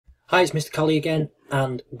Hi, it's Mr. Colley again,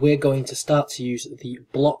 and we're going to start to use the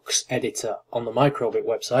blocks editor on the Microbit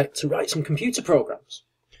website to write some computer programs.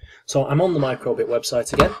 So I'm on the Microbit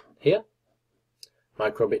website again, here,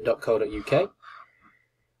 microbit.co.uk.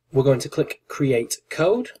 We're going to click Create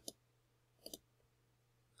Code,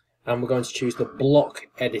 and we're going to choose the block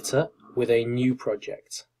editor with a new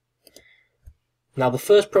project. Now the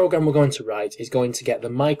first program we're going to write is going to get the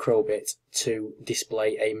Microbit to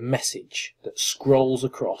display a message that scrolls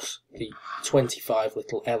across the 25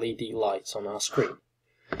 little LED lights on our screen.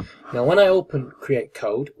 Now when I open Create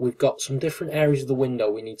Code, we've got some different areas of the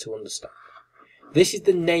window we need to understand. This is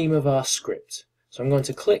the name of our script. So I'm going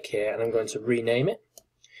to click here and I'm going to rename it.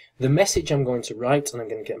 The message I'm going to write and I'm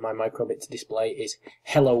going to get my Microbit to display is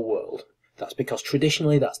Hello World. That's because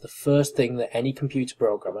traditionally that's the first thing that any computer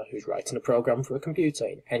programmer who's writing a program for a computer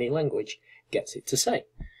in any language gets it to say.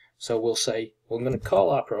 So we'll say, we're going to call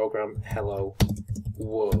our program Hello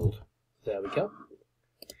World. There we go.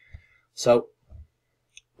 So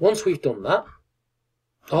once we've done that,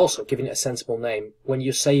 also giving it a sensible name, when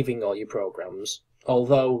you're saving all your programs,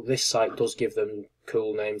 although this site does give them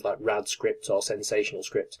cool names like rad script or sensational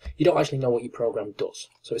script, you don't actually know what your program does.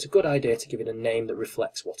 So it's a good idea to give it a name that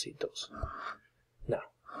reflects what it does. Now,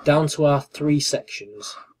 down to our three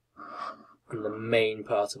sections and the main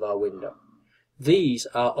part of our window. These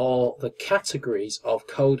are all the categories of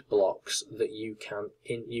code blocks that you can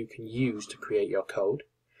use to create your code.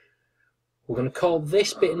 We're going to call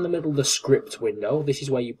this bit in the middle the script window. This is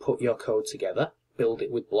where you put your code together, build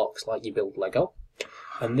it with blocks like you build Lego.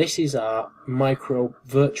 And this is our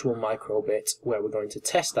virtual microbit where we're going to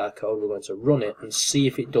test our code, we're going to run it and see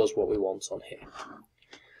if it does what we want on here.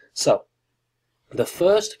 So, the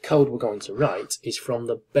first code we're going to write is from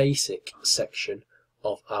the basic section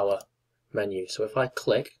of our menu. So if I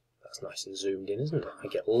click, that's nice and zoomed in, isn't it? I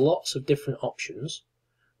get lots of different options.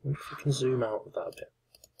 I wonder if we can zoom out of that a bit.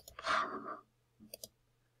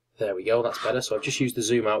 There we go, that's better. So I've just used the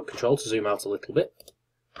zoom out control to zoom out a little bit.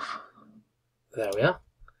 There we are.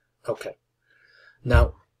 Okay.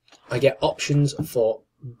 Now, I get options for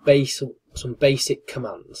some basic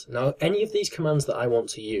commands. Now, any of these commands that I want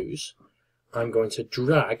to use, I'm going to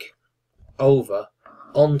drag over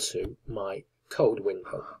onto my code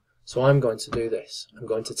window. So I'm going to do this. I'm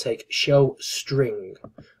going to take show string.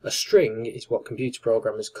 A string is what computer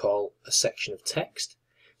programmers call a section of text.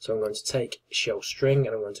 So I'm going to take show string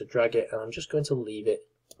and I'm going to drag it and I'm just going to leave it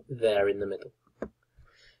there in the middle.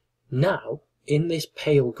 Now, in this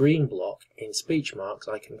pale green block in speech marks,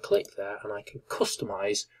 I can click there and I can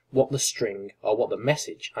customize what the string or what the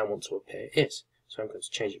message I want to appear is. So I'm going to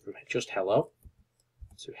change it from just hello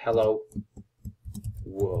to hello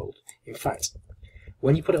world. In fact,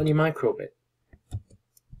 when you put it on your Microbit,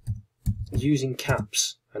 using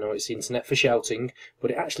caps, I know it's the internet for shouting,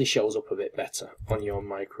 but it actually shows up a bit better on your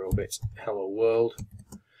Microbit. Hello world.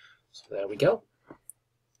 So there we go.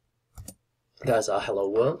 There's our hello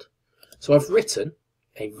world. So I've written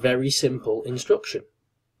a very simple instruction.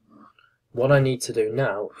 What I need to do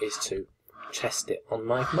now is to test it on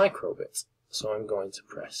my Microbit. So I'm going to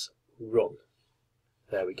press run.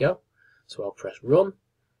 There we go. So I'll press run.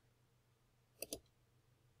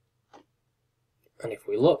 And if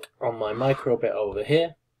we look on my Microbit over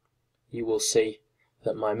here, you will see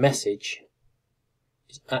that my message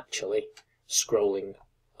is actually scrolling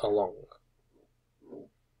along.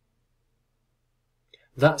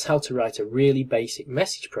 That's how to write a really basic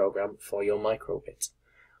message program for your Microbit.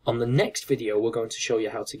 On the next video, we're going to show you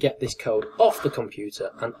how to get this code off the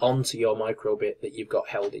computer and onto your Microbit that you've got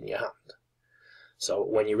held in your hand. So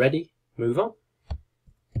when you're ready, move on.